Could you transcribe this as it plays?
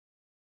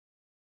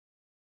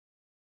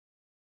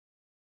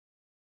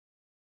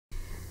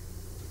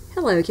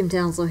Hello, Kim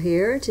Townsel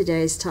here.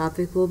 Today's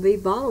topic will be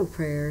bottle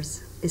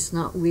prayers. It's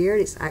not weird,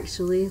 it's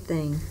actually a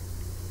thing.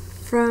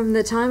 From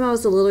the time I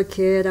was a little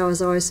kid, I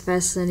was always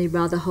fascinated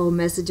by the whole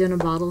message in a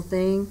bottle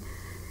thing.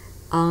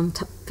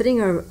 Putting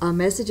a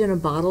message in a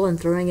bottle and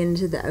throwing it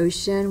into the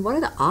ocean, what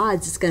are the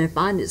odds it's going to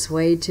find its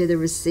way to the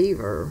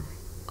receiver?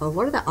 Or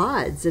what are the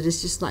odds that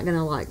it's just not going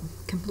to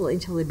completely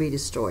and totally be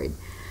destroyed?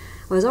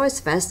 I was always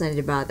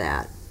fascinated by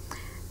that.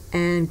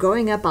 And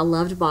growing up, I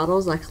loved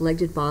bottles. I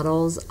collected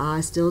bottles.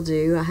 I still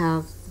do. I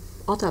have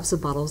all types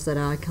of bottles that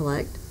I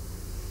collect.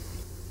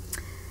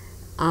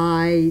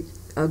 I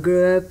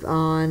grew up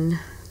on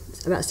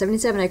about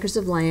 77 acres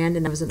of land,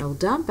 and there was an old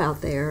dump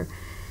out there,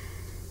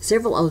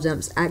 several old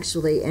dumps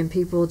actually, and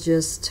people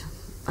just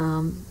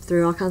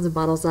threw all kinds of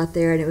bottles out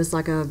there, and it was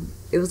like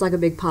a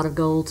big pot of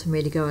gold to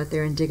me to go out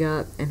there and dig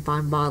up and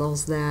find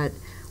bottles that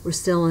were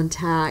still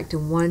intact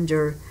and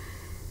wonder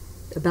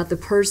about the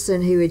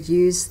person who had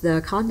used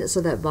the contents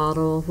of that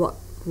bottle.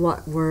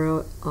 What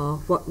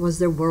was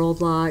their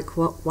world like?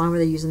 Why were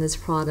they using this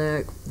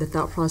product? The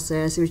thought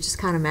process. It was just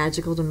kind of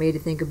magical to me to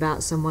think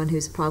about someone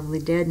who's probably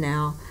dead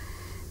now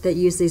that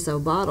used these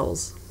old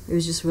bottles. It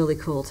was just really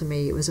cool to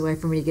me. It was a way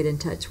for me to get in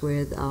touch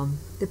with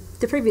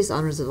the previous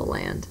owners of the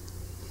land.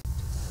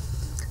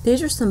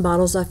 These are some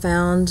bottles I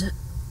found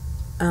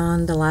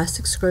on the last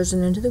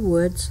excursion into the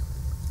woods.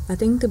 I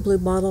think the blue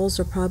bottles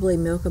are probably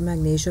milk and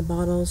magnesia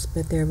bottles,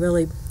 but they're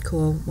really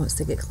cool once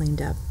they get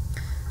cleaned up.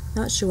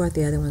 Not sure what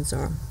the other ones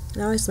are.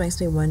 It always makes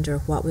me wonder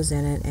what was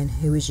in it and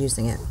who was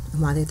using it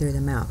and why they threw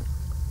them out.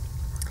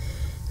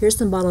 Here's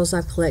some bottles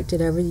I've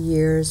collected over the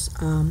years.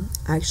 I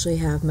actually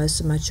have most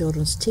of my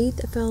children's teeth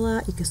that fell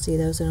out. You can see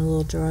those in a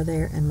little jar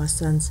there, and my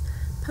son's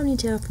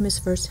ponytail from his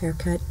first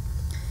haircut.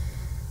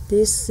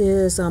 This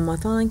is my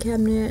filing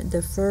cabinet.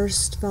 The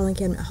first filing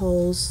cabinet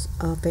holds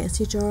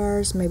fancy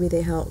jars. Maybe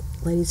they held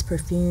ladies'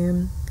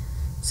 perfume,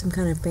 some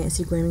kind of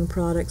fancy grooming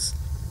products.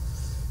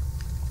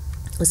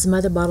 With some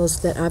other bottles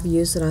that I've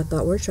used that I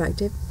thought were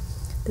attractive.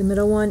 The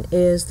middle one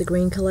is the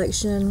green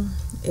collection.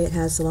 It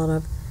has a lot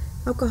of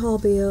alcohol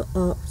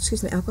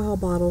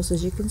bottles,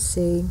 as you can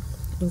see,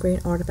 and green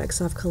artifacts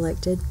I've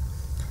collected.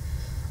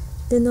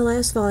 Then the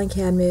last filing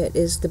cabinet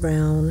is the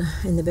brown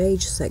and the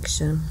beige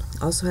section.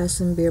 Also has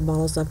some beer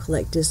bottles I've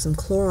collected, some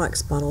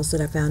Clorox bottles that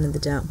I found in the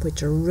dump,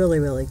 which are really,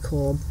 really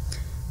cool,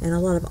 and a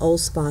lot of Old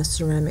Spice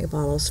ceramic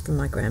bottles from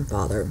my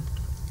grandfather,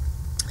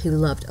 who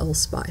loved Old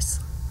Spice.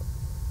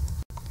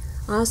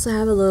 I also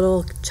have a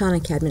little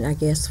china cabinet, I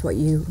guess what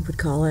you would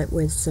call it,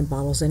 with some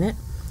bottles in it.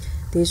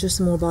 These are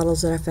some more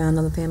bottles that I found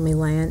on the family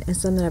land, and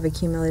some that I've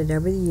accumulated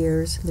over the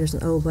years. There's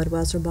an old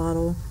Budweiser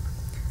bottle,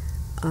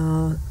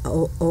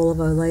 Olive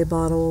Olay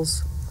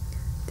bottles.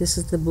 This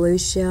is the blue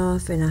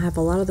shelf, and I have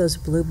a lot of those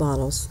blue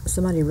bottles.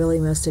 Somebody really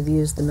must have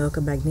used the milk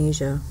of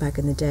magnesia back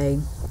in the day.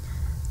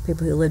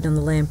 People who lived on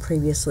the land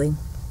previously.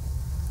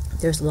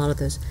 There's a lot of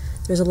those.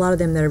 There's a lot of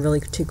them that are really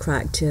too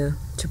cracked to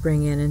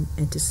bring in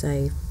and to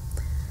save.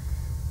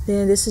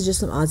 Then this is just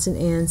some odds and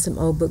ends, some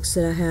old books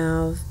that I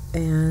have,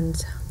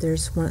 and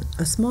there's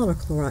a smaller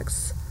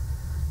Clorox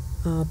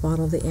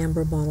bottle, the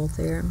amber bottle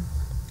there,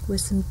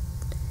 with some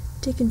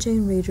Dick and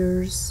Jane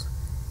readers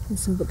and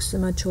some books that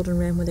my children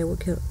read when they were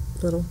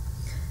little.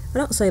 I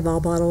don't save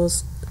all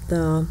bottles.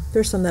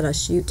 There's some that I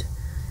shoot.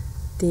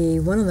 The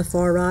one on the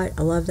far right,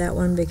 I love that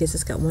one because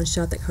it's got one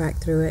shot that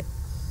cracked through it.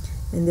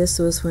 And this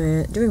was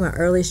during my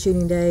early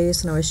shooting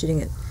days, when I was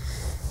shooting at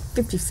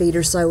 50 feet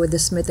or so with the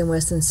Smith &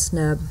 Wesson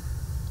snub.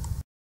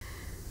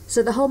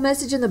 So the whole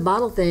message in the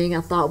bottle thing, I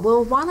thought,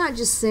 well, why not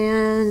just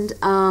send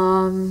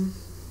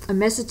a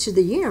message to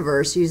the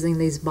universe using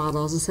these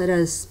bottles instead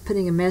of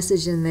putting a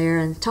message in there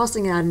and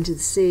tossing it out into the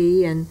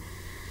sea and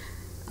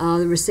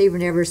the receiver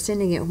never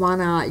sending it. Why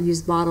not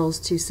use bottles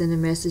to send a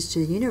message to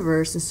the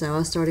universe? And so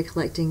I started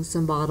collecting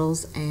some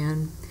bottles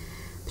and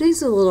putting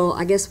some little,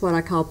 I guess what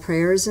I call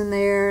prayers in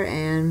there,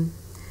 and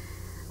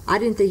I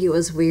didn't think it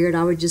was weird.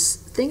 I would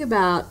just think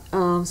about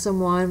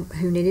someone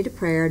who needed a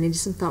prayer, needed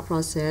some thought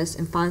process,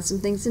 and find some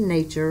things in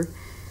nature,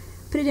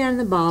 put it down in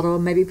the bottle,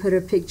 maybe put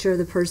a picture of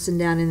the person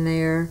down in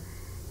there,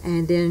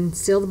 and then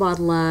seal the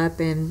bottle up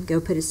and go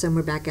put it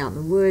somewhere back out in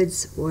the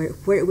woods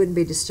where it wouldn't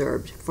be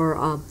disturbed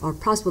or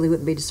possibly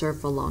wouldn't be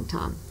disturbed for a long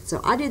time. So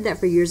I did that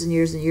for years and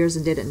years and years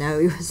and didn't know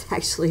it was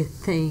actually a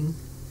thing.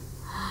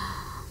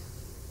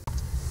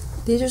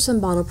 These are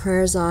some bottle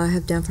prayers I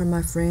have done for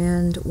my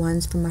friend.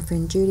 One's for my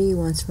friend Judy,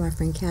 one's for my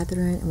friend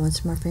Catherine, and one's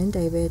for my friend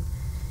David.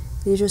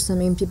 These are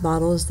some empty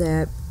bottles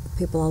that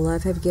people I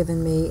love have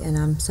given me, and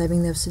I'm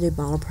saving those to do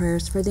bottle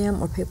prayers for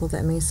them or people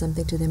that mean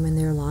something to them in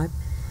their life.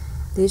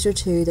 These are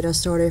two that I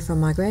started from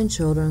my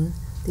grandchildren.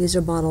 These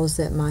are bottles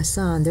that my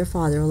son, their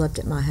father, left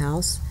at my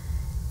house,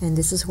 and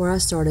this is where I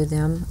started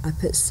them. I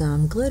put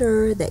some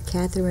glitter that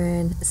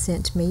Catherine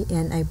sent me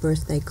in a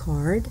birthday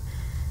card.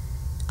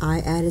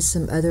 I added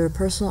some other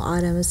personal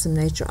items, some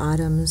nature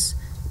items,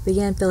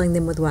 began filling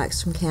them with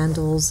wax from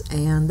candles,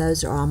 and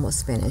those are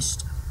almost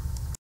finished.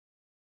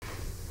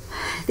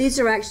 These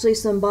are actually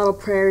some bottle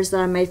prayers that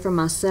I made for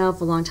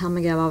myself a long time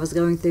ago. I was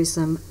going through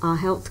some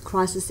health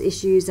crisis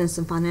issues and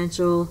some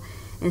financial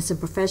and some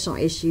professional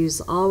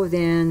issues, all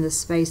within the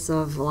space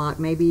of like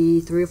maybe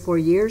 3 or 4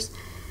 years.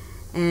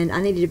 And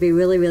I needed to be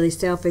really, really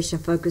selfish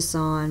and focus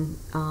on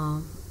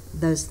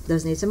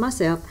those needs of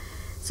myself.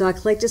 So I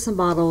collected some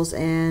bottles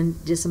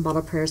and did some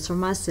bottle prayers for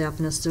myself,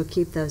 and I still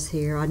keep those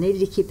here. I needed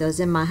to keep those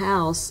in my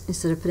house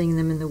instead of putting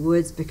them in the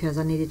woods because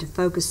I needed to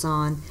focus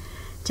on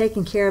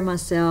taking care of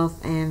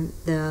myself and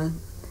the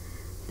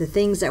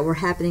things that were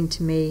happening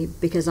to me,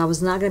 because I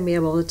was not going to be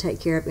able to take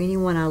care of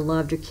anyone I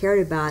loved or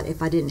cared about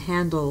if I didn't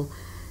handle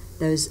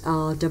those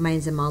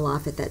domains in my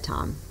life at that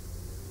time.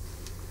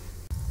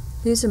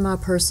 These are my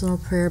personal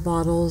prayer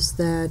bottles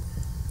that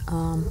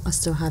I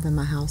still have in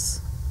my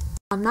house.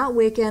 I'm not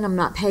Wiccan, I'm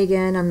not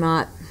pagan, I'm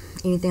not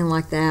anything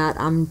like that.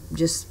 I'm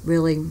just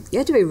really, you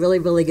have to be a really,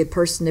 really good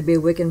person to be a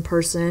Wiccan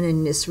person,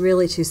 and it's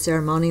really too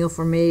ceremonial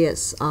for me.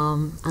 It's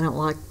I don't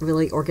like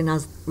really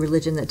organized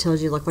religion that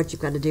tells you like what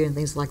you've got to do and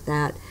things like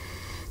that.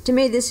 To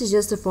me, this is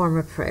just a form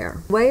of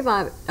prayer. The way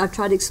I've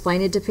tried to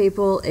explain it to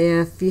people,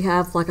 if you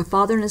have like a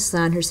father and a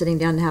son who are sitting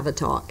down to have a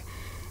talk,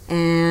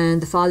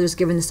 and the father's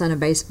giving the son a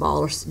baseball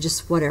or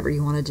just whatever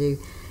you want to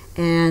do,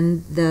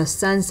 and the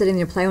son's sitting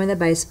there playing with the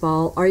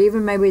baseball, or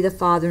even maybe the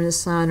father and the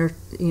son are,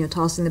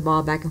 tossing the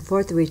ball back and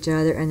forth to each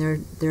other,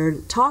 and they're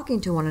talking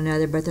to one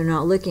another, but they're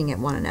not looking at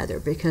one another,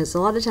 because a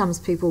lot of times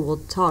people will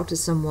talk to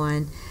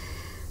someone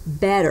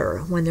better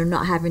when they're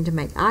not having to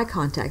make eye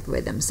contact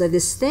with them. So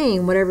this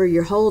thing, whatever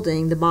you're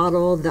holding, the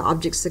bottle, the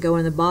objects that go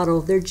in the bottle,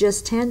 they're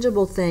just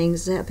tangible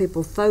things to help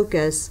people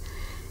focus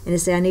and to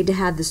say, I need to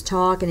have this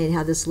talk, I need to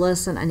have this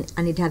lesson,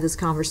 I need to have this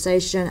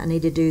conversation, I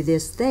need to do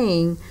this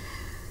thing.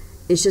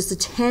 It's just a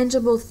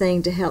tangible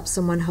thing to help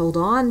someone hold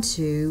on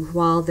to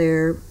while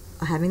they're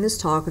having this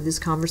talk or this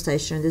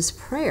conversation or this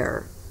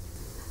prayer.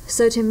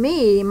 So to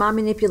me, my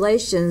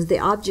manipulations, the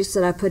objects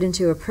that I put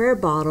into a prayer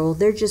bottle,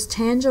 they're just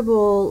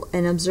tangible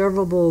and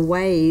observable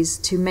ways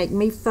to make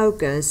me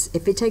focus.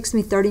 If it takes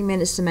me 30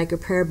 minutes to make a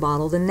prayer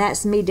bottle, then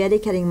that's me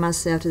dedicating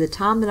myself to the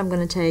time that I'm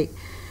going to take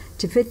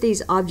to put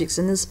these objects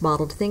in this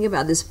bottle, to think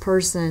about this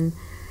person,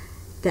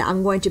 that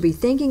I'm going to be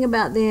thinking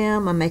about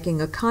them. I'm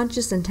making a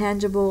conscious and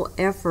tangible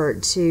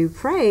effort to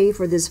pray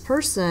for this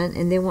person,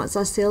 and then once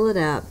I seal it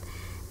up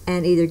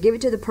and either give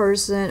it to the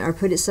person or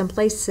put it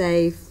someplace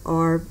safe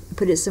or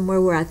put it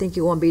somewhere where I think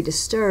it won't be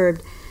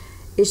disturbed,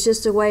 it's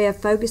just a way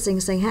of focusing,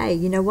 saying, hey,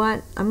 you know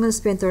what, I'm going to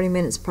spend 30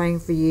 minutes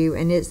praying for you,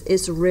 and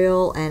it's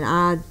real, and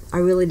I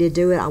really did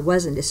do it. I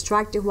wasn't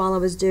distracted while I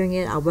was doing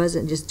it. I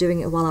wasn't just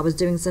doing it while I was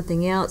doing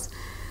something else.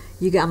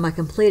 You got my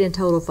complete and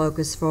total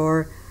focus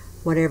for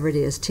whatever it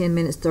is, 10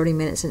 minutes, 30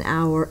 minutes, an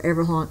hour,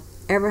 ever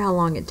how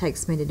long it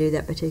takes me to do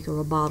that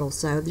particular bottle.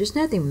 So there's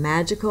nothing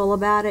magical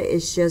about it.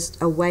 It's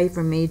just a way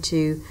for me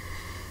to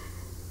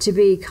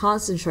be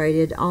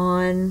concentrated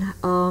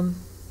on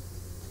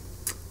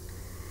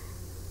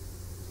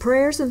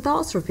prayers and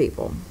thoughts for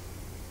people.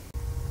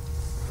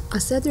 I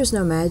said there's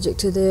no magic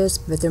to this,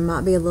 but there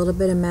might be a little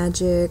bit of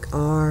magic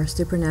or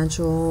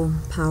supernatural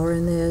power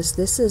in this.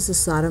 This is the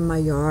side of my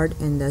yard,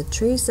 and the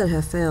trees that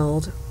have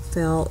fell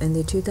in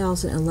the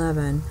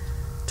 2011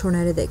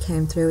 tornado that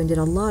came through and did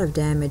a lot of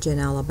damage in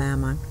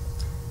Alabama.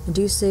 And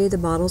do you see the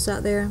bottles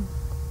out there?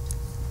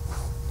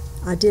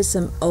 I did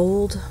some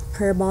old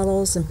prayer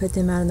bottles and put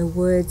them out in the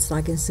woods,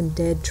 like in some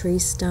dead tree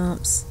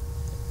stumps,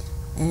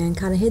 and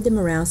kind of hid them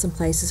around some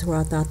places where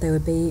I thought they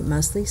would be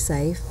mostly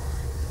safe.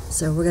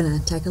 So we're going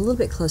to take a little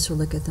bit closer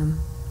look at them.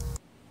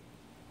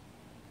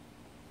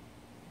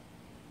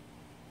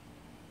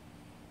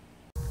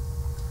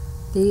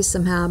 These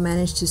somehow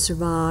managed to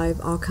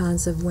survive all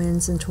kinds of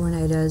winds and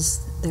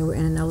tornadoes. They were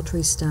in an old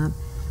tree stump.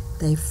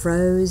 They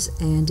froze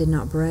and did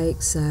not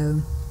break,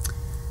 so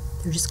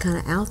they're just kind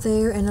of out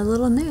there in a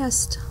little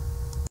nest.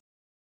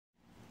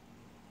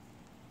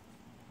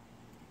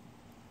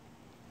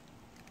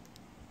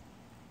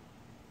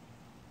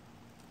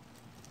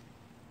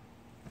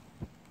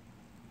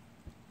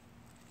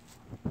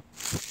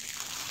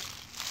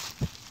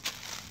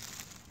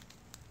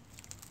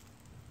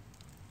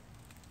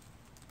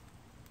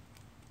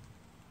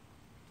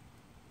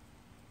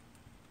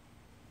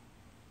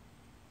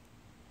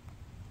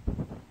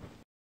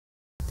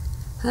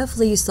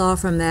 Hopefully you saw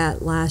from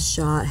that last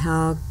shot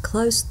how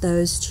close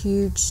those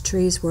huge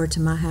trees were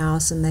to my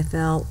house, and they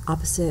fell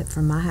opposite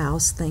from my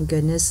house. Thank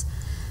goodness.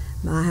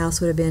 My house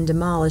would have been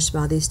demolished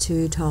by these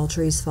two tall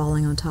trees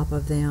falling on top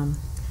of them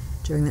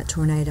during that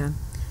tornado.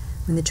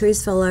 When the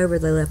trees fell over,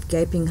 they left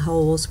gaping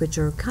holes, which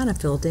are kind of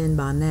filled in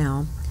by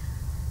now.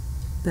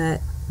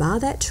 But by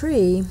that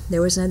tree,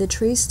 there was another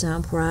tree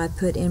stump where I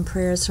put in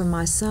prayers for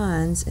my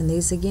sons, and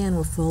these again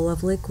were full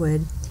of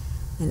liquid.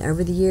 And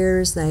over the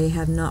years, they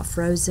have not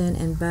frozen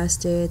and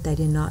busted. They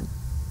did not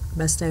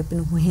bust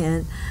open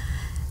when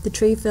the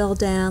tree fell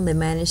down. They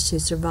managed to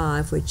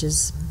survive, which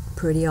is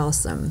pretty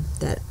awesome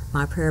that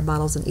my prayer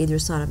bottles on either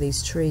side of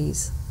these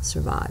trees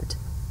survived.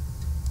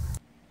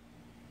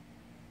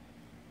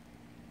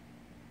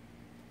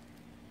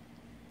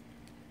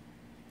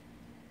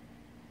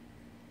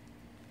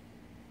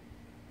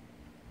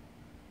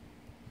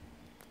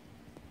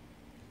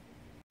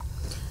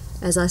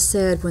 As I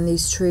said, when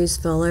these trees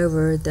fell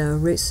over, the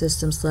root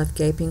systems left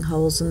gaping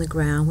holes in the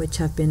ground, which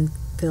have been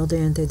filled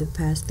in through the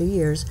past few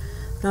years.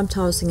 But I'm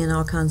tossing in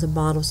all kinds of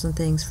bottles and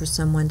things for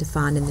someone to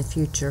find in the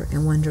future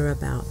and wonder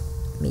about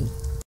me.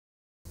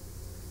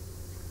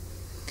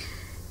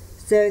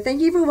 So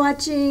thank you for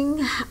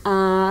watching.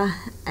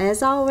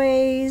 As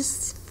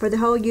always, for the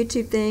whole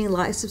YouTube thing,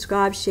 like,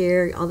 subscribe,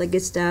 share, all that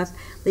good stuff.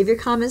 Leave your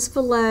comments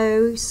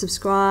below.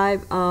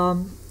 Subscribe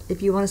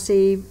if you want to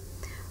see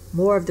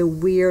more of the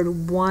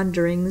weird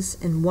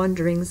wanderings and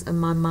wonderings of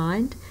my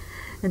mind.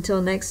 Until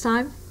next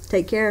time,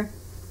 take care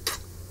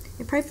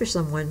and pray for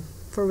someone,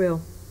 for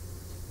real.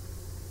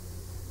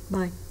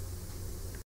 Bye.